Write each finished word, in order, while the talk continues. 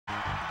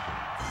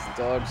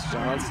Dogs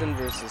Johnson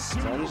versus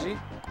Spongy.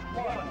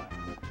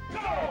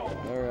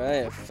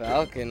 Alright,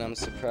 Falcon. I'm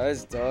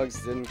surprised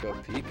Dogs didn't go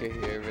Pika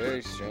here.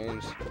 Very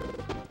strange.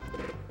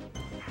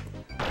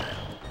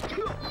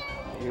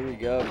 Here we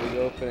go. Big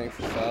opening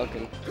for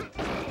Falcon.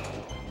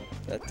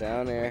 That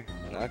down air.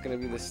 Not going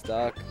to be the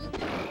stock.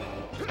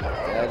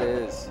 That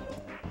is.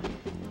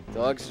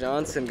 Dogs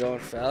Johnson going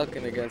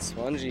Falcon against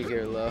Spongy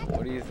here, Lo.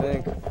 What do you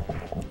think?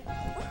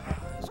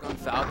 He's going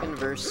Falcon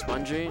versus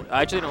Spongy.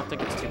 I actually don't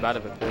think it's too bad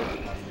of a pick.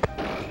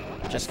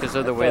 Just because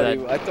of the way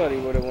that... I thought he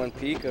would have won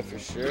Pika for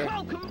sure.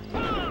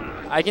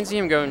 I can see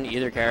him going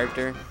either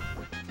character.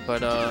 But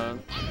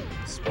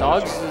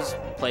Dogs'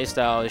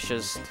 playstyle is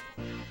just...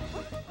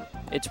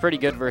 It's pretty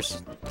good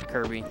versus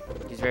Kirby.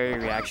 He's very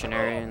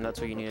reactionary, and that's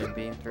what you need to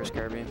be versus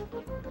Kirby.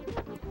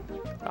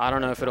 I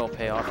don't know if it'll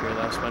pay off here,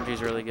 though.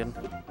 Spongy's really good.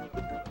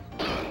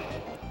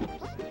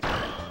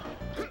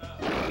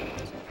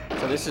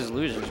 So this is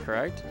losers,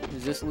 correct?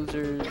 Is this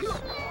losers?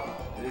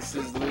 This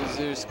is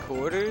losers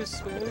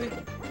quarters, maybe?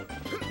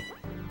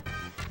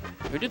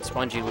 Who did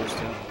Spongy lose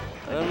to?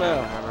 I don't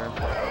know.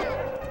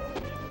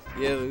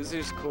 Yeah,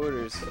 losers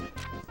quarters.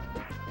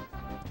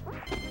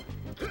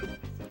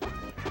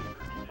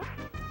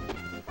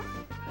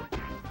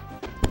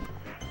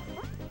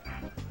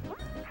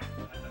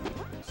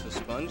 So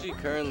Spongy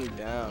currently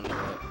down,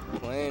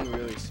 but playing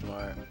really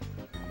smart.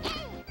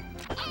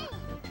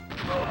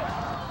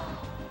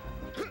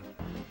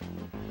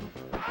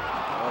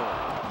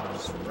 Oh,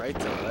 just right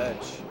to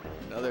ledge.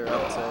 Another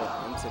up to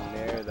into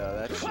Nair though.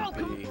 That should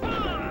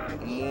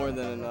be more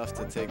than enough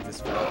to take this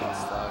Falcon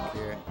stock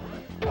here.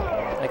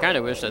 I kind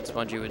of wish that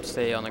Spongy would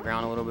stay on the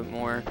ground a little bit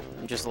more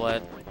and just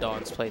let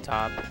Dogs play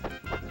top.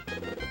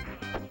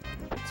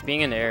 Because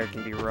being in the air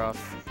can be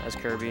rough as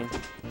Kirby.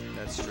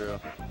 That's true.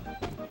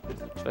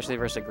 Especially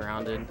versus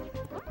grounded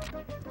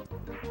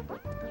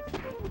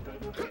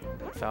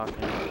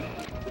Falcon.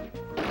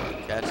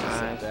 Catches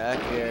it back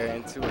air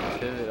into a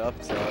pivot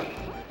up tilt.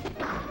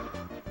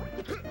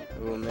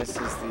 Ooh, misses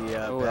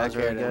the back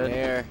air to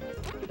Nair.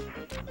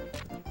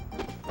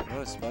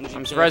 Oh, Spongy.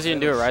 I'm surprised he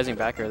didn't do a rising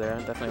back air there.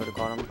 Definitely would have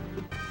caught him.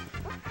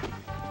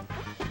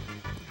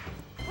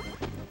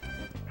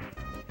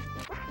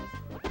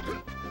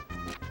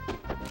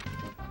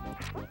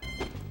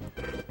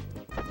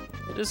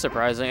 It is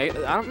surprising.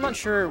 I'm not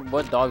sure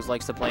what Dogs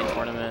likes to play in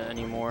tournament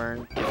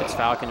anymore, if it's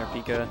Falcon or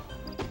Pika.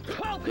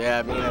 Yeah,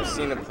 I mean, I've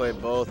seen him play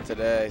both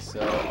today,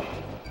 so...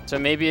 So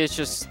maybe it's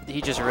just,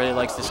 he just really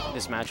likes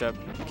this matchup.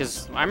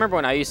 Because I remember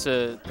when I used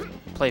to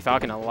play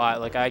Falcon a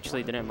lot, like I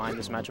actually didn't mind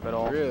this matchup at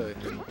all. Really?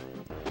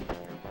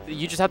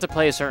 You just have to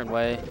play a certain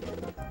way.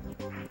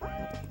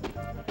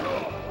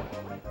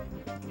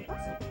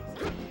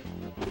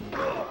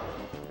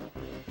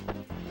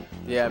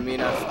 Yeah, I mean,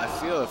 I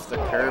feel if the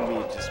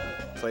Kirby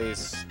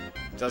just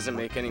doesn't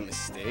make any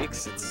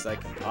mistakes, it's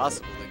like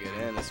impossible to get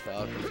in as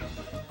Falcon.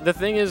 The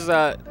thing is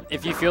that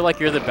if you feel like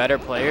you're the better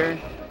player,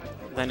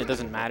 then it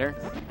doesn't matter.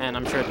 And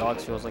I'm sure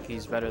Dogs feels like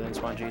he's better than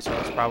Spongy, so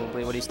that's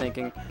probably what he's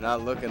thinking.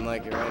 Not looking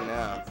like it right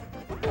now.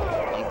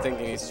 I'm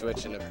thinking he's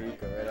switching to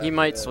Pika right He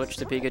might switch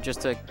to Pika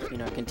just to, you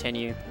know,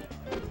 continue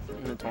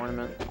in the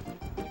tournament.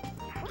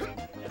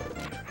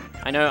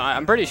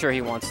 I'm pretty sure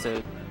he wants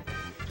to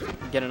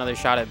get another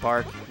shot at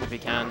Bark if he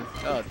can.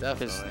 Oh,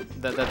 definitely.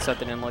 Because that set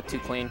didn't look too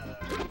clean.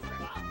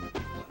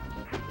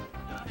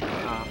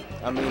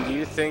 I mean, do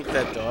you think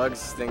that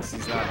Dogs thinks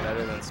he's not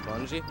better than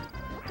Spongy?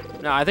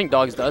 No, I think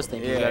Dogs does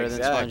think he's better than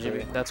exactly.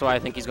 Spongy. That's why I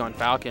think he's going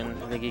Falcon.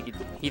 I think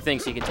he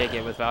thinks he could take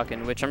it with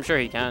Falcon, which I'm sure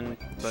he can,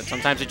 but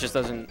sometimes it just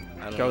doesn't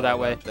go that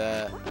way.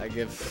 I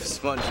give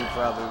Spongy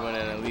probably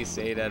winning at least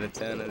 8 out of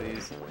 10 of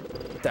these.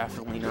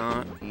 Definitely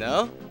not.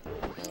 No?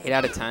 8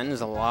 out of 10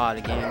 is a lot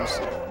of games.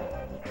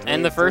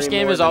 And the first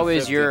game is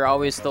always, you're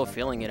always still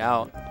feeling it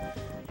out.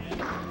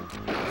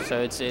 So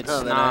it's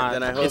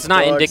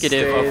not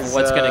indicative of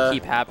what's going to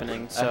keep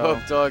happening. So. I hope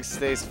Dogs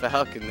stays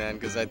Falcon then,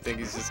 because I think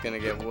he's just going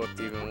to get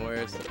whooped even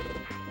worse.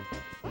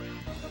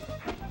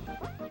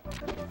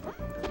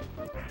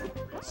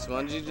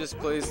 Spongy just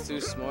plays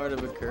too smart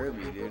of a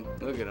Kirby, dude.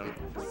 Look at him.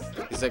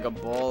 He's like a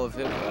ball of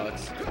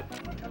hitbox.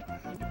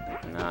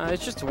 Nah,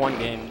 it's just one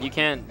game. You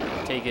can't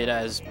take it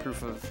as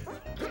proof of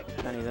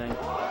anything.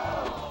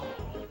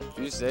 If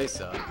you say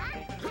so.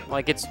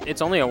 Like,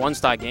 it's only a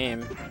one-stock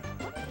game.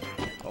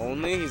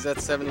 Only? He's at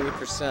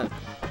 78%.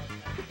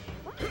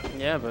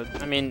 Yeah,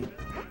 but, I mean,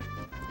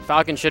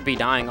 Falcon should be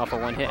dying off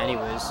of one hit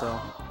anyways,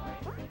 so.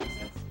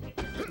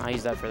 I'll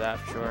use that for that,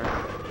 for sure.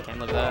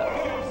 Can't live that.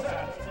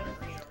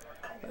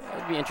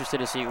 I'd be interested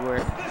to see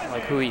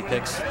who he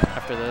picks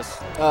after this.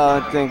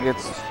 I think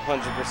it's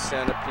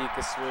 100% a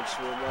Pika switch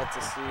we're about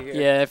to see here.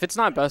 Yeah, if it's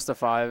not best of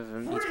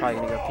 5, he's probably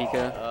going to go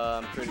Pika.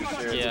 I'm pretty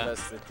sure it's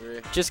best of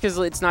 3. Just because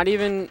it's not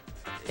even...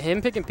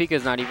 Him picking Pika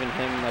is not even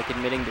him like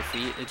admitting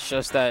defeat. It's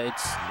just that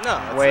it's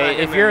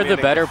if you're the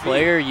better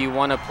player, you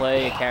want to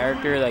play a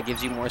character that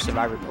gives you more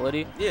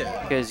survivability.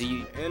 Yeah. Because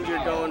and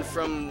you're going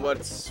from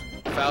what's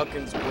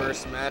Falcon's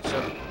worst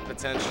matchup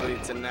potentially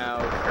to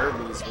now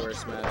Kirby's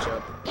worst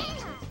matchup.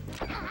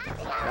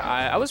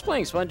 I was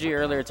playing Spongy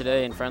earlier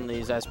today in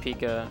friendlies as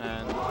Pika,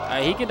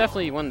 and he can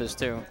definitely win this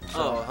too.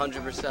 So. Oh,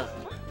 100%.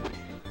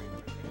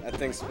 I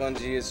think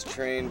Spongy is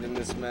trained in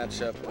this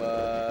matchup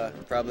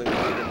probably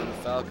longer than the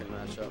Falcon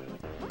matchup.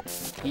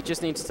 He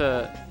just needs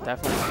to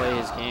definitely play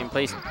his game,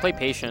 play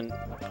patient.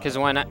 Because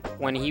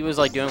when he was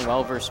like doing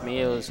well versus me,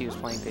 he was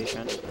playing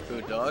patient.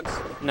 Who, Dogs?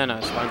 No,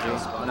 Spongy.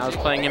 And I was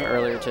playing him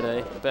earlier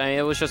today, but I mean,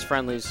 it was just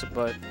friendlies.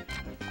 But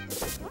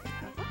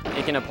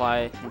it can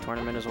apply in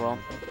tournament as well.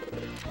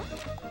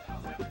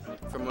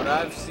 From what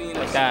I've seen,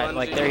 like that, Spongy,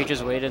 like there, he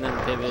just waited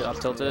and pivot up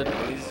tilted.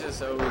 Yeah, he's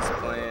just always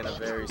playing a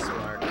very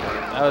smart game.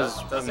 That was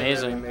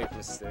amazing. Really make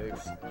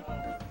mistakes.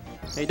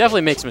 He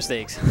definitely makes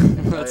mistakes.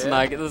 let's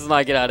not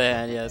get out of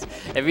hand. Yes,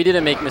 if he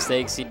didn't make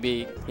mistakes, he'd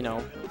be, you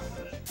know,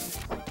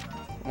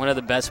 one of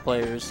the best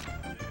players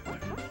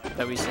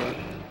that we see.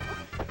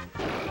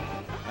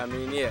 I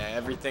mean, yeah,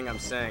 everything I'm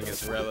saying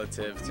is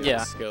relative to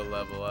his skill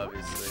level,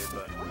 obviously,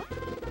 but.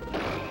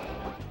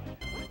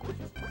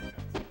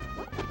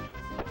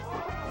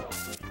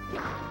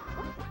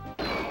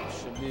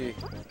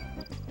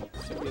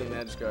 Should be an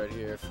edge guard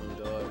here from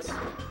Dogs.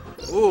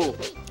 Ooh!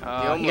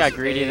 He got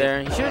greedy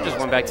there. He should have just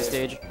went back to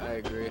stage. I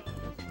agree.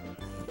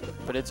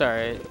 But it's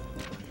alright.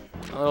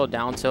 A little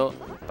down tilt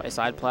by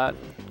side plat.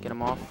 Get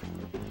him off.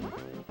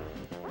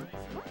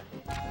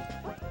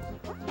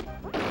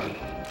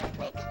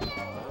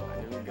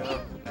 Here we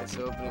go. Nice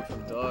opening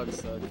from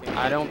Dogs. So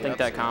I don't think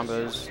that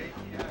combos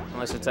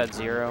unless it's at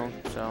 0.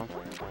 So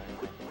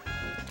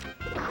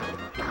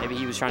maybe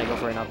he was trying to go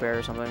for an up air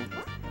or something.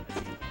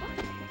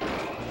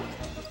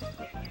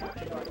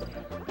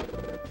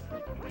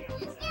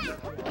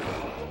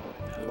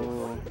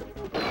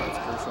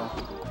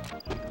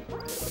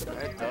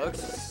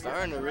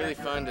 Starting to really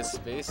find a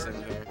space in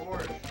here.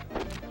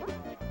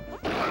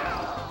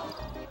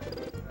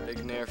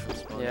 Big nair from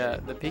Spongy. Yeah,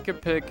 the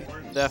Pika pick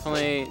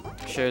definitely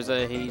shows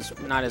that he's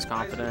not as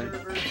confident,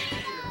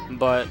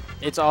 but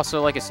it's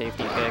also like a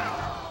safety pick.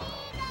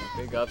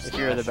 Big up if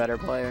you're the better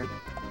player.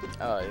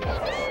 Oh yeah,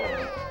 for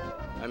sure.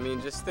 I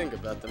mean, just think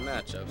about the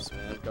matchups,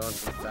 man. Going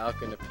from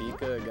Falcon to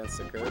Pika against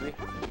the Kirby.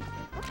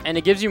 And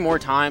it gives you more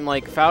time.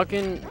 Like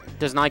Falcon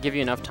does not give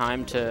you enough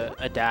time to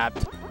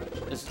adapt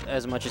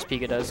as much as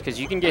Pika does, because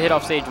you can get hit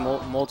off stage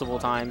multiple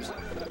times,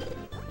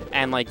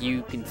 and like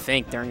you can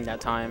think during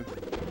that time.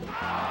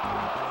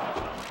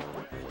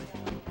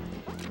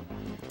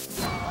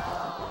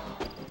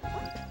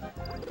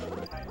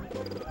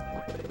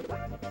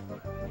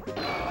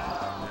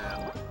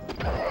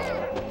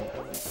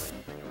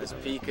 As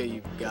Pika,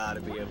 you've got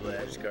to be able to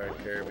edge guard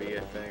Kirby,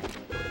 I think.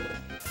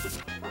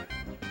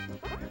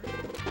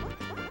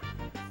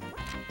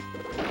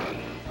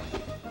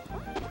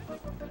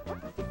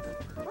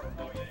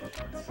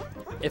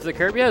 If the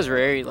Kirby has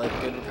very like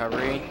good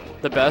recovery,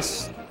 the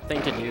best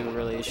thing to do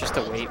really is just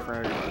to wait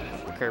for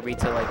Kirby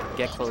to like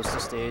get close to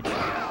stage.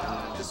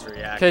 Just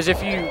react. Because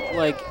if you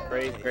like,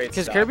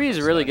 because Kirby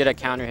is really good at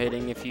counter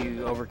hitting if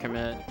you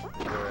overcommit.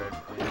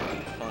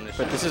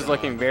 But this is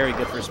looking very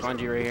good for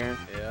Spongy right here.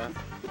 Yeah.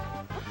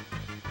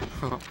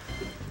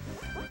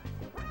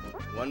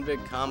 One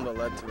big combo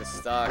led to a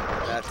stock,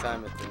 but that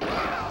time it didn't.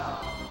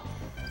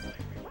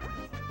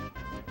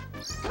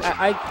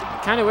 I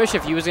kind of wish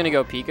if he was going to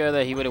go Pika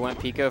that he would have went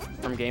Pika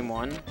from game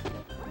 1.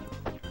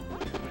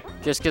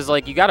 Just because,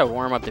 like, you got to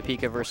warm up the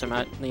Pika versus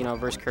him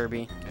versus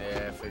Kirby.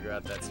 Yeah, figure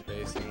out that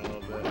spacing a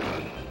little bit.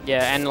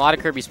 Yeah, and a lot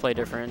of Kirbys play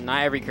different.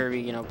 Not every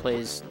Kirby,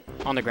 plays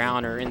on the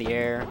ground or in the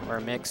air or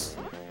a mix.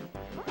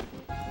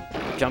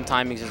 Jump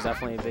timings is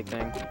definitely a big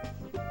thing.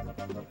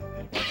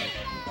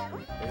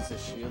 It's a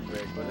shield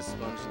break. What does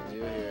Spongy do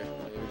here?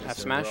 F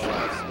smash?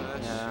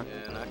 Yeah.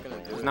 Not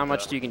gonna do There's not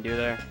much you can do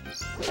there.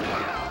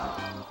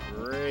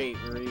 Great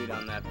read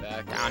on that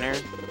back. Down air.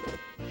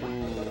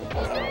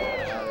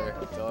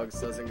 Dogs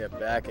doesn't get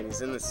back, and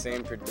he's in the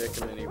same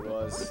predicament he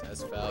was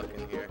as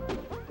Falcon here.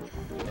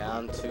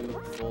 Down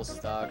 2 full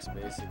stocks,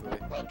 basically.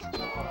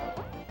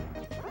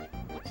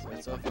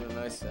 Starts off with a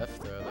nice F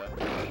throw,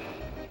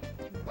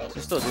 though.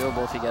 It's still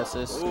doable if he gets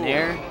this.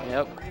 Nair,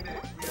 yep.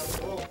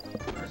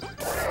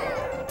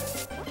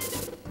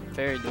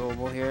 Very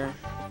doable here.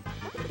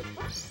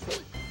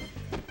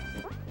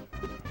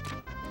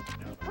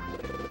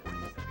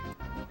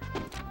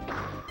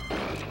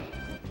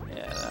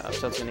 Yeah, that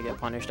upset's gonna get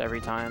punished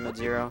every time at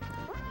 0.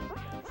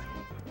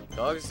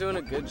 Dog's doing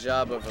a good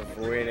job of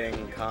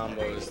avoiding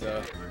combos,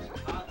 though.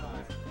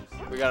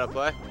 We gotta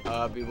play?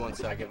 Be 1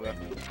 second, bro.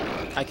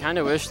 I kind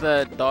of wish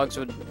that Dogs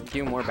would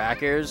do more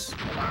back airs.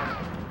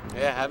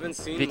 Yeah, haven't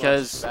seen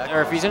because, much back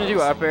or if he's gonna do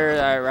up air,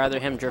 I'd rather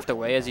him drift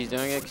away as he's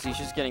doing it, because he's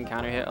just getting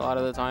counter hit a lot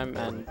of the time,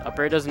 and up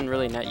air doesn't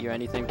really net you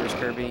anything versus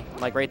Kirby.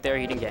 Like right there,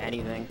 he didn't get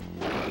anything.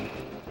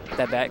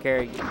 That back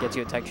air gets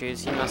you a tech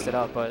chase. He messed it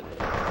up, but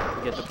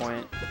you get the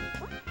point.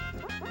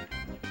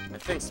 I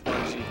think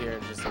Spongy here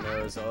just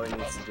knows all he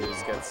needs to do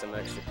is get some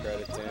extra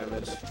credit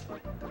damage.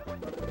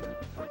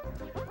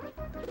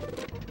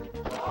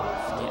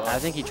 I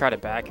think he tried a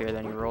back air,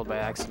 then he rolled by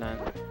accident.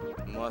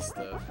 Must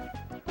have.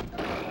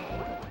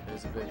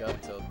 There's a big up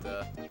tilt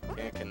though.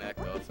 Can't connect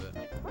off it.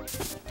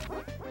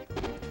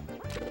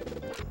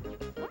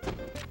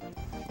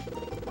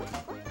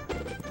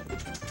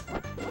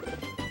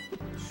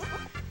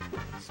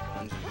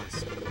 Spongy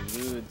is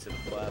glued to the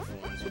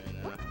platforms right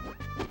now.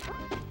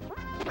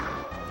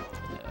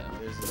 Yeah,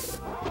 there's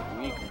this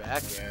weak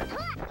back air.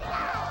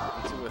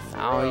 Into a throw.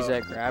 Now he's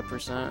at grab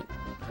percent,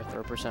 or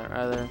throw percent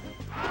rather.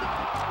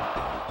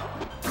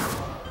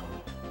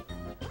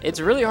 It's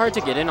really hard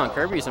to get in on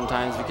Kirby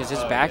sometimes because his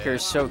backer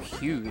is so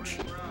huge.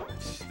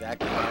 That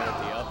guy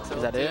with the up tilt.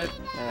 Is that it?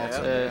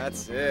 Yeah,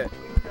 That's it.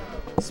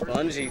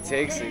 Spongy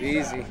takes it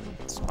easy.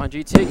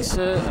 Spongy takes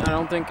it. I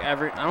don't think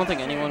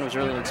anyone was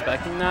really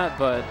expecting that,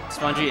 but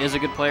Spongy is a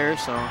good player,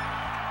 so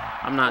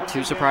I'm not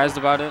too surprised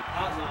about it.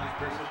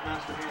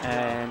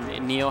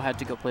 And Neo had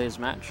to go play his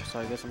match, so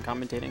I guess I'm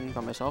commentating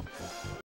by myself.